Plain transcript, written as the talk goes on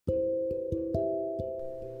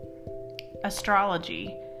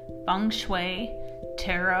astrology, feng shui,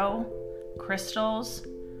 tarot, crystals.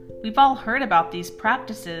 We've all heard about these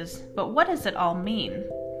practices, but what does it all mean?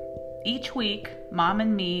 Each week, Mom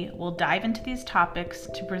and me will dive into these topics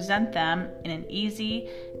to present them in an easy,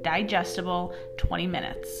 digestible 20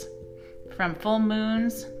 minutes. From full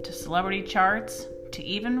moons to celebrity charts to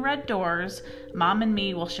even red doors, Mom and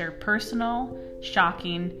me will share personal,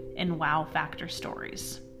 shocking, and wow factor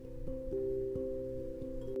stories.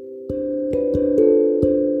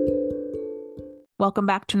 Welcome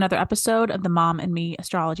back to another episode of the Mom and Me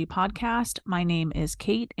Astrology Podcast. My name is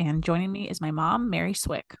Kate, and joining me is my mom, Mary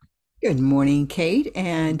Swick. Good morning, Kate,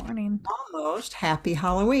 and Good morning. almost happy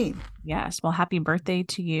Halloween. Yes, well, happy birthday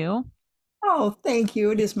to you. Oh, thank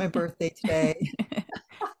you. It is my birthday today.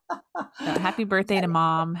 Happy birthday to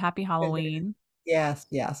Mom. Happy Halloween. Yes,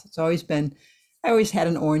 yes. I always had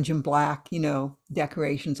an orange and black,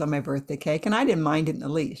 decorations on my birthday cake, and I didn't mind it in the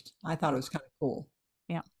least. I thought it was kind of cool.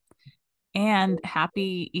 Yeah. And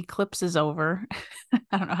happy eclipse is over.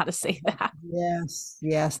 I don't know how to say that. Yes,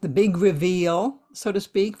 yes. The big reveal, so to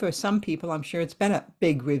speak, for some people, I'm sure it's been a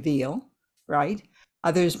big reveal, right?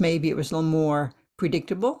 Others, maybe it was a little more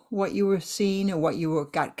predictable what you were seeing or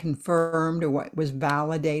got confirmed or what was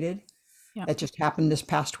validated. Yeah. That just happened this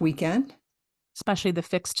past weekend. Especially the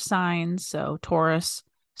fixed signs. So Taurus,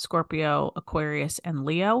 Scorpio, Aquarius, and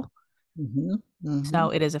Leo. So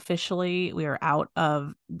it is officially, we are out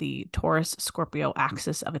of the Taurus Scorpio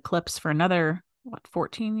axis of eclipse for another,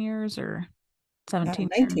 14 years or 17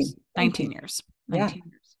 years? 19 years. 19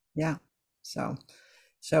 years. Yeah. So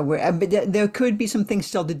but there could be some things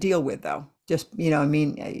still to deal with, though. Just, we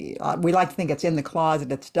like to think it's in the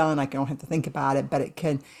closet, it's done, I don't have to think about it, but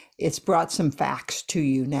it's brought some facts to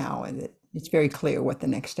you now, and it's very clear what the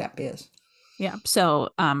next step is. Yeah. So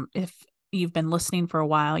if you've been listening for a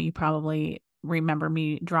while, you probably remember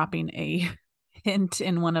me dropping a hint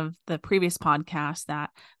in one of the previous podcasts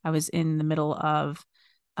that I was in the middle of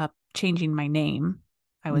changing my name.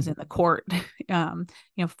 I was in the court,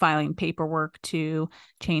 filing paperwork to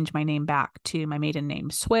change my name back to my maiden name,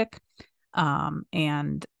 Swick.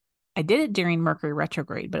 And I did it during Mercury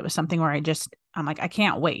retrograde, but it was something where I'm like, I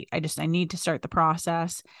can't wait. I need to start the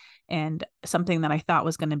process. And something that I thought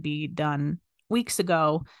was going to be done weeks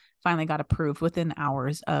ago finally got approved within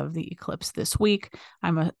hours of the eclipse this week.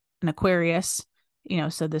 I'm an Aquarius,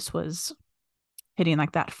 so this was hitting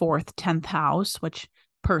like that 4th, 10th house, which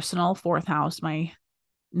personal 4th house, my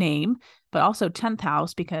name, but also 10th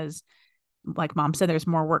house, because like Mom said, there's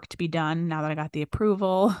more work to be done now that I got the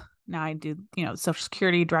approval. Now I do, Social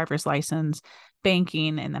Security, driver's license,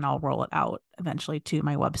 banking, and then I'll roll it out eventually to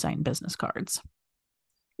my website and business cards.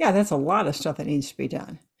 Yeah, that's a lot of stuff that needs to be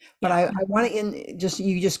done. But I want to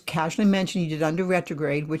you just casually mentioned you did under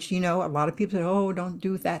retrograde, which, a lot of people say, oh, don't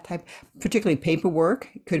do that type, particularly paperwork.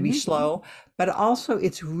 It could be slow, but also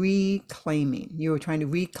it's reclaiming. You were trying to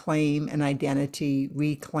reclaim an identity,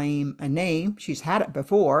 reclaim a name. She's had it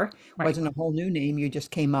before. Right. Wasn't a whole new name you just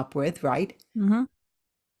came up with, right? Mm-hmm.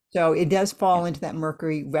 So it does fall into that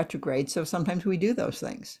Mercury retrograde. So sometimes we do those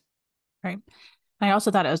things. Right. I also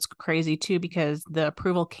thought it was crazy too, because the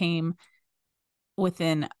approval came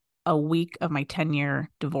within a week of my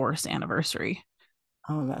 10-year divorce anniversary.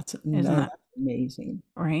 Oh, that's amazing.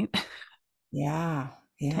 Right? Yeah.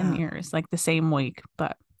 10 years, like the same week.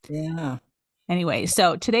 But yeah. Anyway,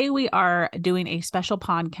 so today we are doing a special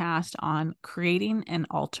podcast on creating an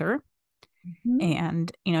altar.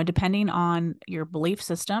 And, depending on your belief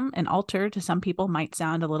system, an altar to some people might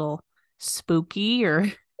sound a little spooky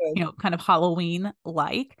or, kind of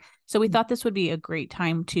Halloween-like. So we thought this would be a great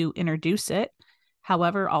time to introduce it.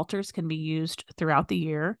 However, altars can be used throughout the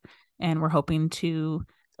year, and we're hoping to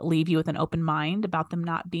leave you with an open mind about them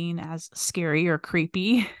not being as scary or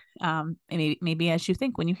creepy, maybe as you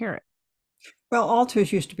think when you hear it. Well,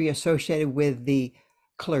 altars used to be associated with the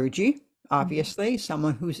clergy. Obviously,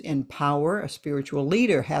 someone who's in power, a spiritual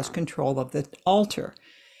leader, has control of the altar.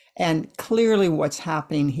 And clearly what's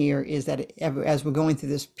happening here is that as we're going through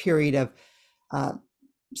this period of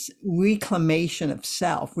reclamation of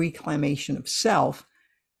self,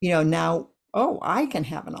 now, I can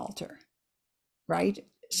have an altar, right?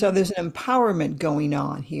 So there's an empowerment going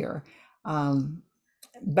on here.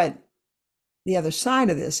 But the other side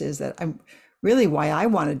of this is that why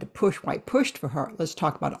I pushed for her, let's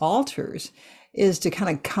talk about altars, is to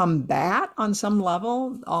kind of combat on some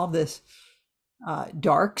level all this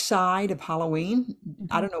dark side of Halloween.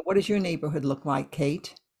 I don't know, what does your neighborhood look like,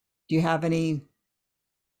 Kate? Do you have any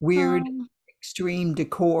weird extreme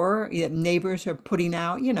decor that neighbors are putting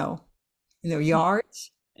out, in their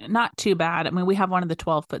yards? Not too bad. I mean, we have one of the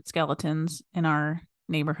 12-foot skeletons in our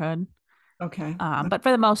neighborhood. Okay. But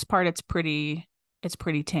for the most part, it's pretty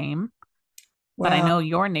tame. But I Well, know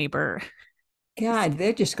your neighbor. God,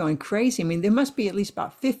 they're just going crazy. I mean, there must be at least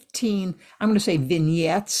about 15, I'm going to say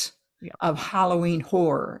vignettes Yep. of Halloween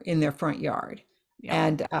horror in their front yard. Yep.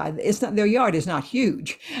 And it's not, their yard is not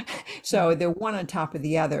huge. So Mhm. they're one on top of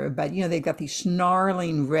the other. But, they've got these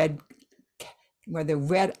snarling where they're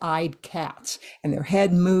red-eyed cats and their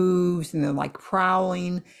head moves and they're like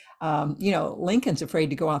prowling. Lincoln's afraid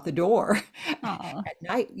to go out the door Oh, at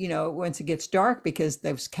night, once it gets dark because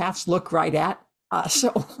those cats look right at us.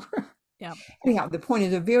 So yeah. anyhow, the point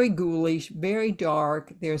is they're very ghoulish, very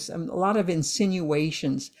dark. There's a lot of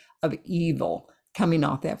insinuations of evil coming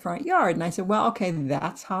off that front yard. And I said, well, okay,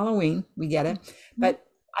 that's Halloween. We get it. Mhm. But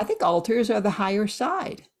I think altars are the higher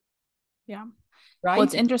side, Yeah. Well,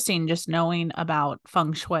 it's right? interesting just knowing about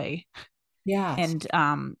feng shui. Yes. And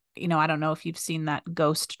I don't know if you've seen that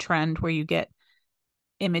ghost trend where you get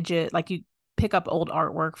images, like you pick up old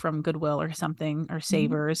artwork from Goodwill or something or Mhm.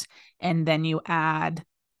 Savers, and then you add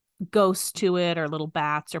ghosts to it or little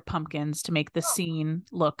bats or pumpkins to make the scene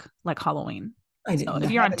look like Halloween. I So didn't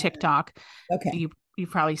if you're on haven't. TikTok, Okay.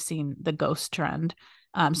 you've probably seen the ghost trend.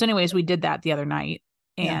 So anyways, we did that the other night,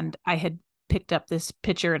 Yeah. and I had picked up this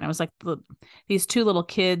picture, and it was like these two little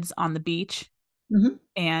kids on the beach, Hmm.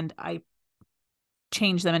 and I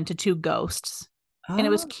changed them into two ghosts. And it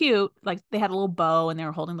was Oh, cute. Like they had a little bow and they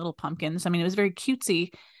were holding little pumpkins. I mean, it was very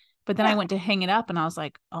cutesy. But then I yeah. went to hang it up and I was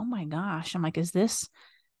like, oh my gosh. I'm like, is this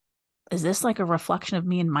like a reflection of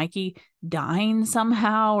me and Mikey dying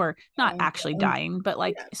somehow, or not actually Um, dying, but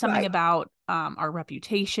like yeah. something Right. about our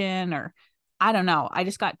reputation, or I don't know. I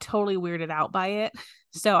just got totally weirded out by it.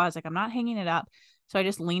 So I was like, I'm not hanging it up. So I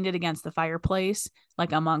just leaned it against the fireplace,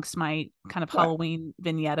 like amongst my kind of Right. Halloween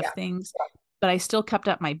vignette of Yeah. things. But I still kept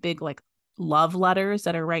up my big like love letters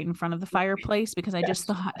that are right in front of the fireplace because I just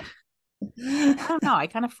Yes. thought, I don't know, I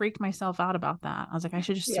kind of freaked myself out about that. I was like, I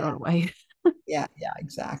should just throw Yeah. it away. Yeah. Yeah.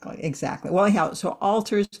 Exactly. Exactly. Well, anyhow, so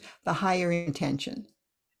altars the higher intention.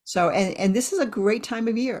 So, and this is a great time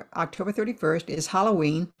of year. October 31st is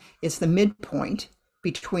Halloween. It's the midpoint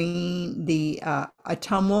between the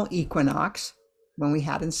autumnal equinox, when we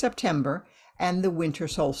had in September, and the winter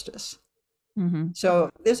solstice. Mm-hmm. So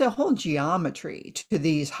there's a whole geometry to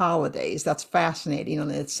these holidays that's fascinating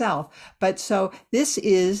in itself. But so this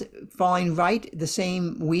is falling right the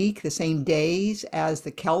same week, the same days as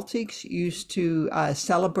the Celtics used to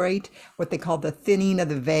celebrate what they call the thinning of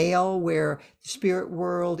the veil, where the spirit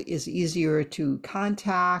world is easier to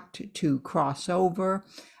contact, to cross over.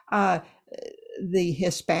 Uh, the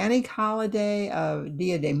Hispanic holiday of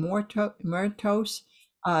Dia de Muertos,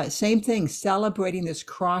 same thing, celebrating this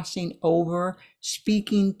crossing over,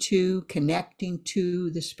 speaking to, connecting to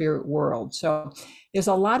the spirit world. So there's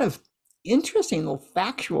a lot of interesting little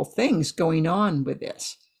factual things going on with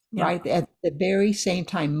this, Yep. right? At the very same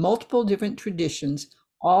time, multiple different traditions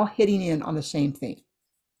all hitting in on the same thing.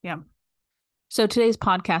 Yep. So today's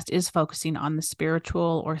podcast is focusing on the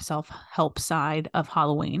spiritual or self-help side of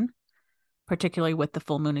Halloween, particularly with the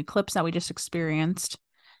full moon eclipse that we just experienced.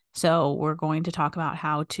 So we're going to talk about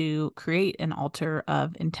how to create an altar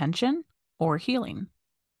of intention or healing.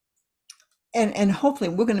 And hopefully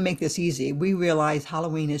we're going to make this easy. We realize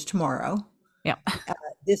Halloween is tomorrow. Yeah.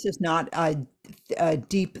 This is not a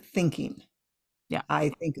deep thinking. Yeah. I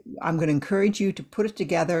think I'm going to encourage you to put it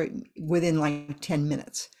together within like 10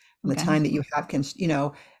 minutes from the Okay. time that you have,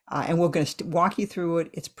 and we're going to walk you through it.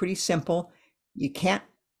 It's pretty simple. You can't,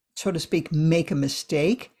 so to speak, make a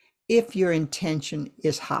mistake if your intention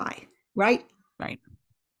is high, right? Right.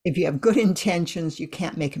 If you have good intentions, you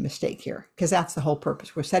can't make a mistake here because that's the whole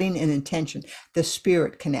purpose. We're setting an intention, the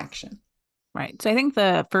spirit connection. Right. So I think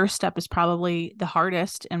the first step is probably the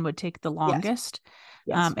hardest and would take the Yes, longest.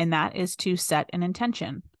 yes. And that is to set an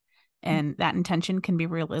intention. And that intention can be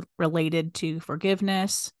related to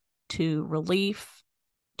forgiveness, to relief,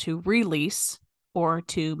 to release, or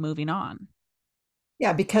to moving on.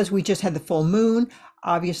 Yeah, because we just had the full moon,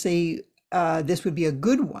 obviously, this would be a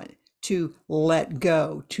good one to let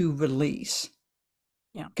go, to release.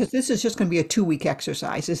 Yeah. Because this is just going to be a 2 week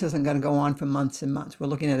exercise. This isn't going to go on for months and months. We're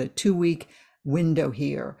looking at a 2 week window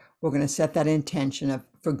here. We're going to set that intention of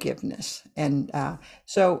forgiveness. And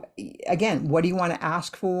so, again, what do you want to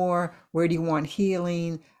ask for? Where do you want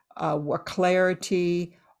healing? What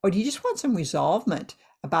clarity? Or do you just want some resolvement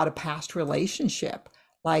about a past relationship?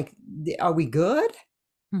 Like, are we good?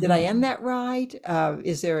 Did I Mm-hmm. end that right?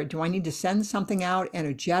 Do I need to send something out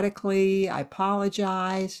energetically? I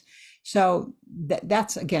apologize. So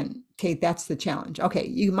that's again, Kate, that's the challenge. Okay,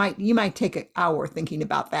 you might take an hour thinking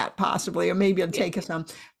about that possibly, or maybe it'll Yeah. take us some,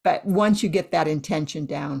 but once you get that intention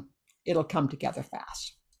down, it'll come together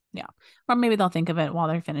fast. Yeah. Or maybe they'll think of it while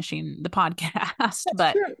they're finishing the podcast. That's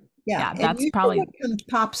But true. Yeah. yeah, And that's usually probably what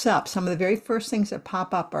pops up, some of the very first things that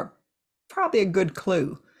pop up are probably a good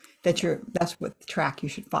clue that yeah, that's what the track you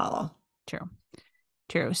should follow. true.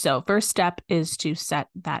 True. So, first step is to set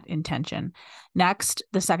that intention. Next,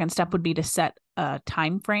 the second step would be to set a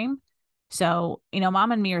time frame. So,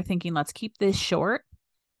 mom and me are thinking, let's keep this short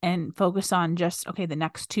and focus on just, okay, the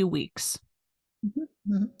next 2 weeks. Mhm,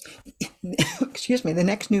 mhm. Excuse me, the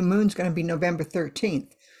next new moon's going to be November 13th.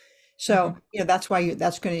 Mhm. So, that's why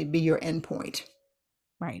that's going to be your end point.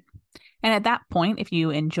 Right. And at that point, if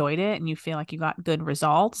you enjoyed it and you feel like you got good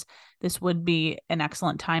results, this would be an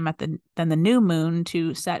excellent time at the new moon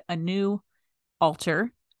to set a new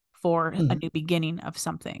altar for a Mhm, new beginning of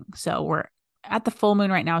something. So we're at the full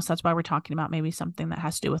moon right now, so that's why we're talking about maybe something that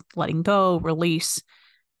has to do with letting go, release,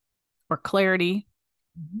 or clarity.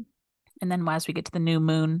 mhm. And then as we get to the new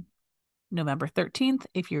moon, November 13th,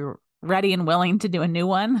 if you're ready and willing to do a new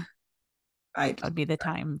one, Right. that would be the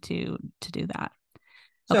time to do that.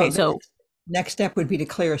 So Okay, the so next step would be to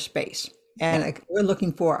clear a space. yeah, And we're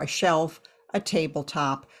looking for a shelf, a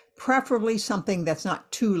tabletop, preferably something that's not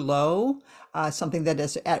too low, something that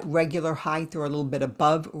is at regular height or a little bit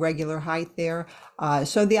above regular height there.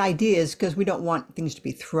 So the idea is because we don't want things to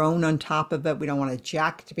be thrown on top of it. We don't want a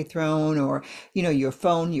jack to be thrown or, your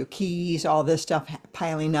phone, your keys, all this stuff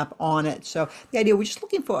piling up on it. So the idea, we're just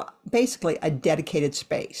looking for basically a dedicated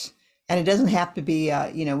space. And it doesn't have to be,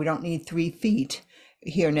 we don't need 3 feet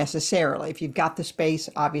here necessarily. If you've got the space,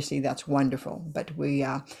 obviously that's wonderful. But we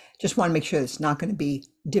just want to make sure it's not going to be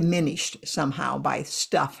diminished somehow by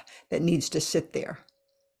stuff that needs to sit there.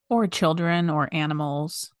 or children or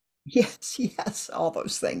animals. Yes, yes, all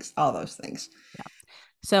those things, all those things. Yeah.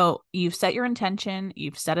 So you've set your intention,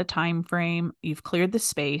 you've set a time frame, you've cleared the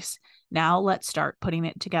space. Now let's start putting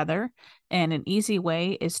it together. And an easy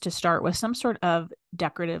way is to start with some sort of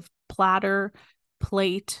decorative platter,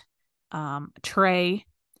 plate, tray.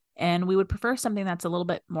 And we would prefer something that's a little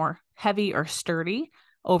bit more heavy or sturdy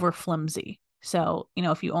over flimsy. So,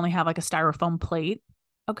 if you only have like a styrofoam plate,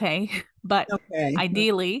 okay. But Okay,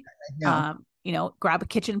 ideally, no. grab a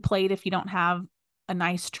kitchen plate if you don't have a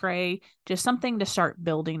nice tray, just something to start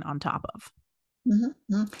building on top of. Mhm,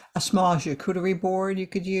 mhm. A small charcuterie board you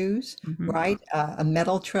could use, Mm-hmm. right? A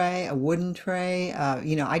metal tray, a wooden tray.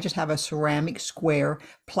 I just have a ceramic square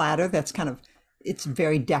platter that's it's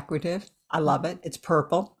very decorative. I love it. It's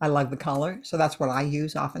purple. I love the color. So that's what I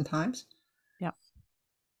use oftentimes. Yep.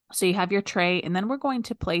 So you have your tray, and then we're going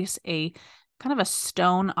to place a kind of a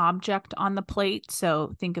stone object on the plate.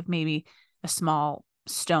 So think of maybe a small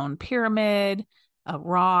stone pyramid, a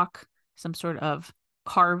rock, some sort of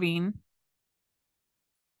carving.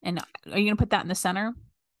 And are you going to put that in the center,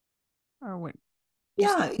 or what?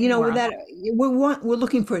 Just Yeah, with anywhere on? that, we're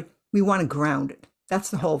looking for, we want to ground it. That's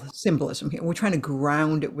the whole symbolism here. We're trying to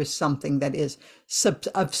ground it with something that is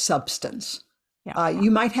of substance. Yeah. You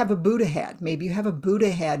might have a Buddha head. Maybe you have a Buddha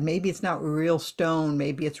head. Maybe it's not real stone.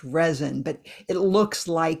 Maybe it's resin, but it looks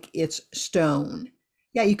like it's stone.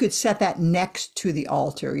 Yeah, you could set that next to the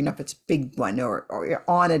altar, if it's a big one, or you're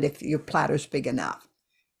on it if your platter's big enough.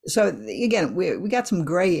 So again, we got some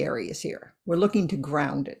gray areas here. We're looking to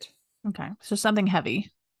ground it, Okay. So something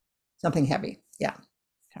heavy. something heavy. Yeah,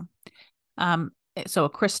 Okay. So a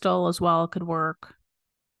crystal as well could work,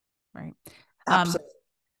 right? Um, absolutely,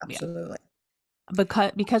 yeah. absolutely.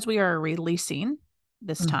 Because we are releasing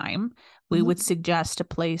this Mhm, time, we mhm. would suggest to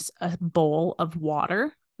place a bowl of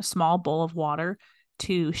water, a small bowl of water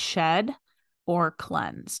to shed or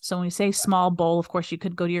cleanse. So when we say small bowl, of course, you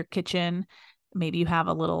could go to your kitchen. Maybe you have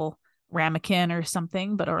a little ramekin or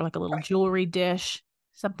something, or like a little Right. jewelry dish,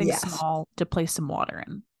 something Yes. small to place some water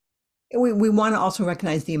in. We want to also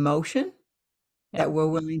recognize the emotion, Yeah, that we're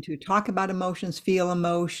willing to talk about emotions, feel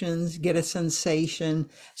emotions, get a sensation.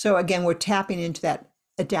 So again, we're tapping into that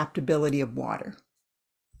adaptability of water.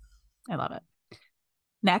 I love it.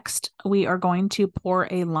 Next, we are going to pour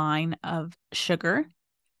a line of sugar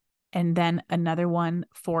and then another one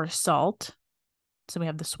for salt. So we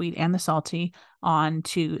have the sweet and the salty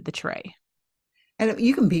onto the tray. And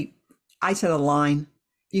you can be, I said a line.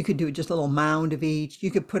 You could do just a little mound of each. You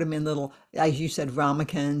could put them in little, as you said,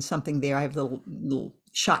 ramekins, something there. I have little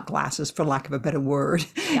shot glasses, for lack of a better word,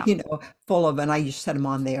 Yeah. full of, and I just set them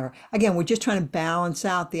on there. Again, we're just trying to balance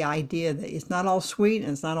out the idea that it's not all sweet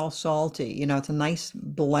and it's not all salty. It's a nice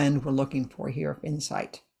blend we're looking for here of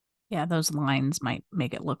insight. Yeah. Those lines might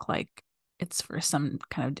make it look like it's for some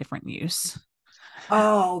kind of different use.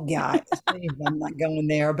 Oh, yeah. I'm not going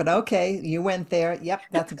there, but okay, you went there. Yep,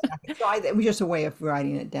 that's exactly. So it was just a way of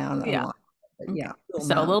writing it down a Yeah. line. Okay. Yeah, little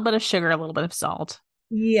So a amount. little bit of sugar, a little bit of salt.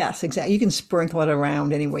 Yes, exactly. You can sprinkle it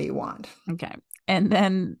around any way you want. Okay. And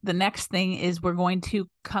then the next thing is we're going to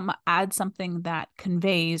come add something that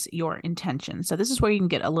conveys your intention. So this is where you can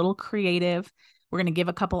get a little creative. We're going to give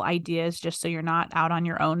a couple ideas just so you're not out on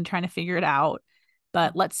your own trying to figure it out.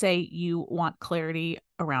 But let's say you want clarity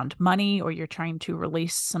around money or you're trying to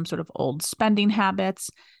release some sort of old spending habits.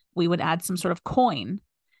 We would add some sort of coin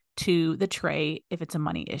to the tray if it's a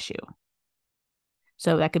money issue.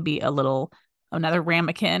 So that could be another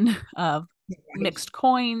ramekin of Right. mixed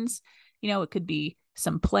coins. It could be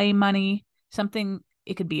some play money, something,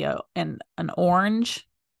 it could be an orange,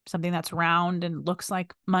 something that's round and looks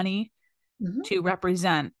like money Mhm. to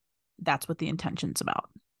represent that's what the intention's about.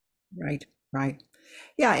 Right, right.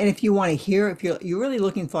 Yeah, and if you want to hear, if you're really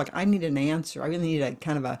looking for like, I need an answer, I really need a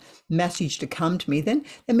kind of a message to come to me, then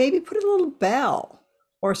maybe put a little bell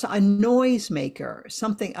or a noise maker,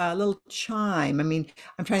 something, a little chime. I mean,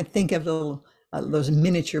 I'm trying to think of little those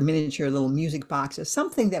miniature little music boxes,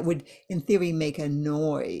 something that would, in theory, make a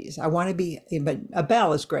noise. I want to be, but a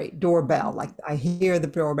bell is great, doorbell. Like I hear the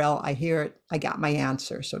doorbell, I hear it, I got my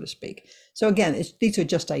answer, so to speak. So again, these are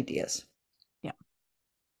just ideas. Yeah.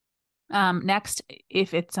 Next,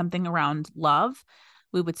 if it's something around love,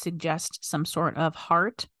 we would suggest some sort of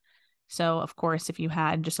heart. So, of course, if you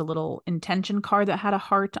had just a little intention card that had a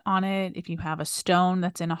heart on it, if you have a stone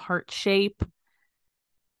that's in a heart shape,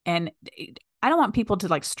 and I don't want people to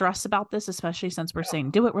like stress about this, especially since we're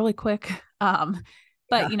saying do it really quick. But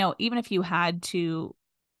Yeah. even if you had to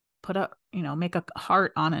make a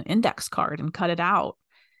heart on an index card and cut it out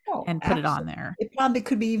Oh, and put it on absolutely. there. It probably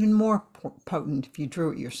could be even more potent if you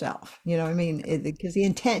drew it yourself. You know what I mean? Because the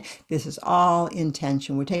intent, this is all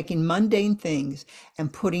intention. We're taking mundane things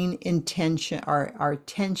and putting intention, our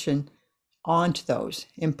attention onto those,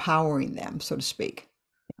 empowering them, so to speak.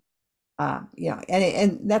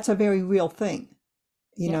 And that's a very real thing.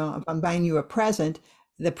 Yeah. If I'm buying you a present,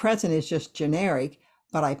 the present is just generic,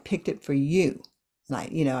 but I picked it for you.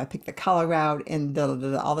 And I picked the color out and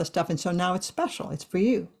all this stuff. And so now it's special. It's for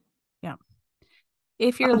you. Yeah.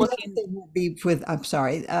 If you're The other looking, thing would be with, I'm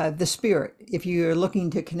sorry, the spirit. If you're looking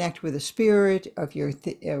to connect with a spirit, or if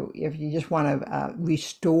you just want to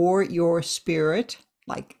restore your spirit,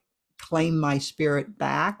 like claim my spirit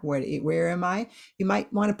back, where am I? You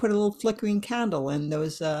might want to put a little flickering candle, and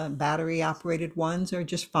those battery operated ones are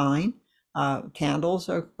just fine. Candles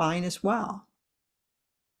are fine as well.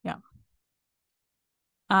 yeah.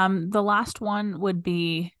 The last one would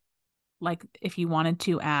be like if you wanted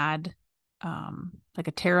to add like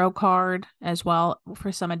a tarot card as well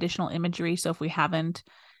for some additional imagery. So if we haven't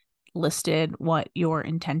listed what your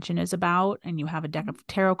intention is about and you have a deck of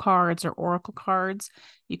tarot cards or oracle cards,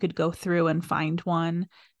 you could go through and find one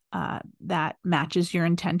that matches your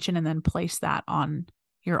intention and then place that on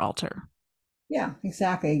your altar. Yeah,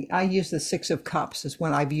 exactly. I use the Six of Cups as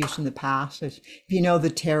one I've used in the past. If you know the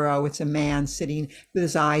tarot, it's a man sitting with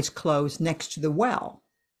his eyes closed next to the well.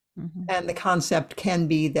 Mm-hmm. And the concept can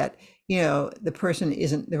be that, the person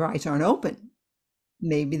their eyes aren't open.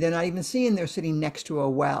 Maybe they're not even seeing they're sitting next to a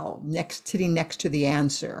well, sitting next to the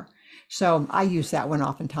answer. So I use that one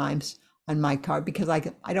oftentimes on my card because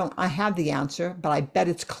I have the answer, but I bet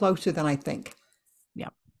it's closer than I think.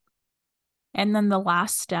 Yep. And then the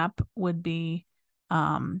last step would be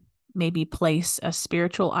um, maybe place a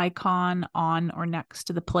spiritual icon on or next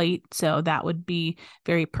to the plate. So that would be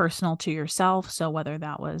very personal to yourself. So whether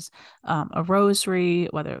that was a rosary,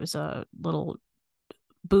 whether it was a little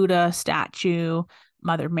Buddha statue,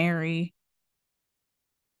 Mother Mary.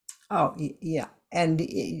 Oh, yeah. And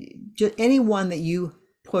just anyone that you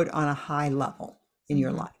put on a high level in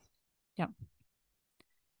your Mm-hmm. life. Yep.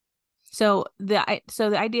 So the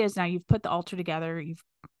idea is now you've put the altar together,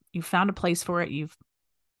 you've found a place for it, you've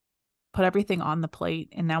put everything on the plate,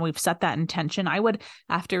 and now we've set that intention. I would,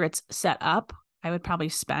 after it's set up, I would probably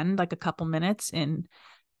spend like a couple minutes in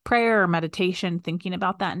prayer or meditation thinking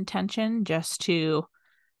about that intention just to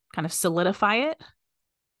kind of solidify it.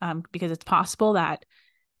 Because it's possible that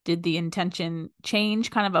did the intention change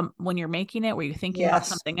kind of when you're making it? Were you thinking about Yes.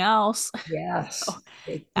 something else? Yes.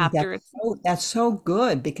 So after it's, That's so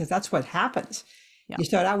good because that's what happens. yeah, You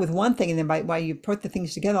start out with one thing, and then while you put the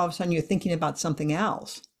things together, all of a sudden you're thinking about something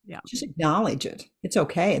else. yeah. Just acknowledge it. It's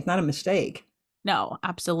okay. It's not a mistake. No,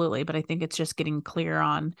 absolutely. But I think it's just getting clear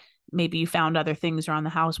on maybe you found other things around the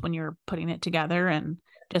house when you're putting it together and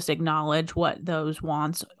just acknowledge what those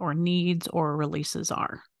wants or needs or releases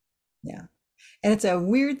are. Yeah. And it's a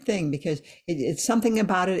weird thing because it's something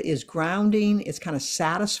about it is grounding, it's kind of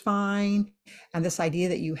satisfying. And this idea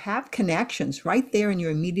that you have connections right there in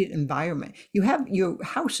your immediate environment. You have your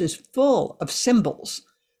house is full of symbols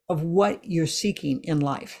of what you're seeking in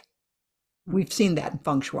life. Mm. We've seen that in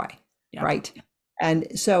feng shui, Yeah, right?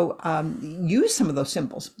 And so use some of those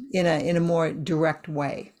symbols in a more direct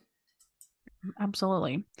way.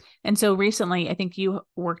 absolutely. And so recently, I think you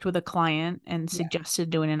worked with a client and Yeah.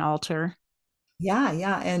 suggested doing an altar. Yeah,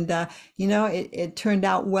 yeah, and it turned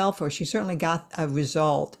out well for her. She certainly got a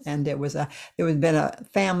result, and there had been a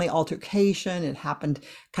family altercation. It happened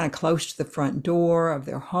kind of close to the front door of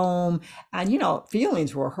their home, and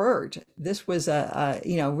feelings were hurt. This was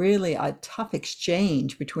really a tough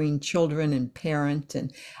exchange between children and parent,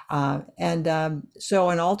 and so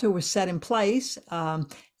an altar was set in place.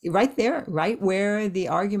 Right there, right where the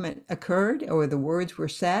argument occurred or the words were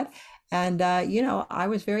said, and I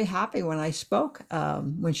was very happy when I spoke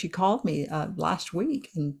when she called me last week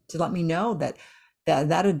and to let me know that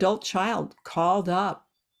adult child called up,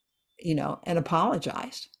 and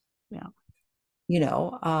apologized. Yeah,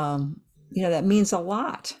 That means a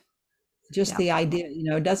lot. Just yeah. the idea,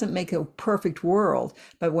 it doesn't make a perfect world,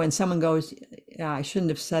 but when someone goes, "Yeah, I shouldn't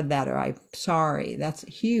have said that," or "I'm sorry," that's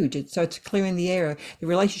huge. So it's clearing the air. The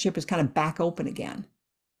relationship is kind of back open again.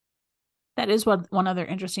 That is one other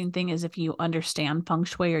interesting thing is if you understand feng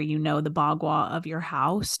shui or you know the bagua of your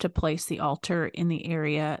house to place the altar in the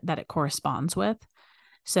area that it corresponds with.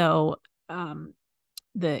 So um,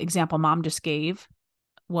 the example mom just gave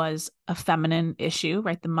was a feminine issue,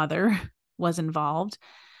 right? The mother was involved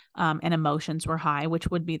and emotions were high, which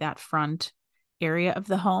would be that front area of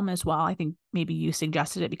the home as well. I think maybe you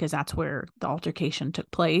suggested it because that's where the altercation took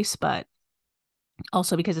place, but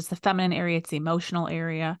also because it's the feminine area, it's the emotional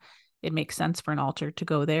area. It makes sense for an altar to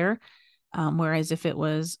go there. Whereas if it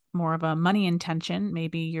was more of a money intention,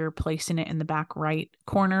 maybe you're placing it in the back right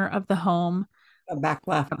corner of the home. Back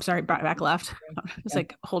left. I'm sorry, back left. It's Yeah.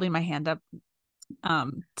 like holding my hand up,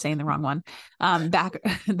 saying the wrong one. Back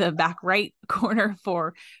the back right corner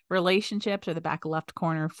for relationships or the back left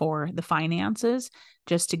corner for the finances,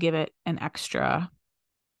 just to give it an extra,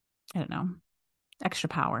 I don't know, extra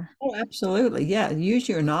power. Oh, absolutely. Yeah. Use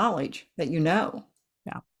your knowledge that you know.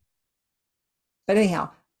 Yeah. But anyhow,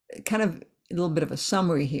 kind of a little bit of a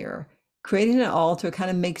summary here. Creating an altar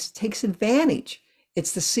kind of takes advantage.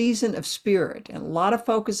 It's the season of spirit, and a lot of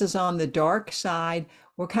focus is on the dark side.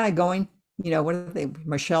 We're kind of going, what do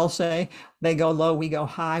Michelle say? They go low, we go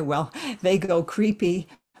high. Well, they go creepy.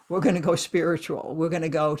 We're going to go spiritual. We're going to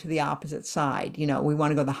go to the opposite side. We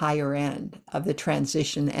want to go the higher end of the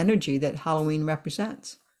transition energy that Halloween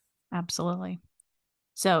represents. Absolutely.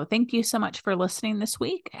 So thank you so much for listening this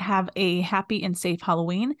week. Have a happy and safe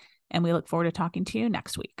Halloween, and we look forward to talking to you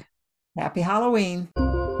next week. Happy Halloween.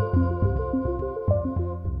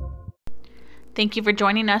 Thank you for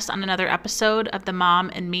joining us on another episode of the Mom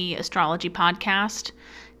and Me Astrology Podcast.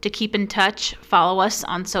 To keep in touch, follow us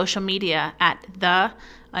on social media at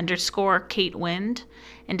 _Kate Wind.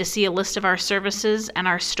 And to see a list of our services and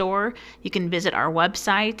our store, you can visit our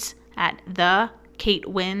websites at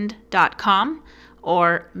thecatewind.com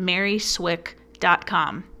or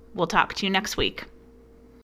maryswick.com. We'll talk to you next week.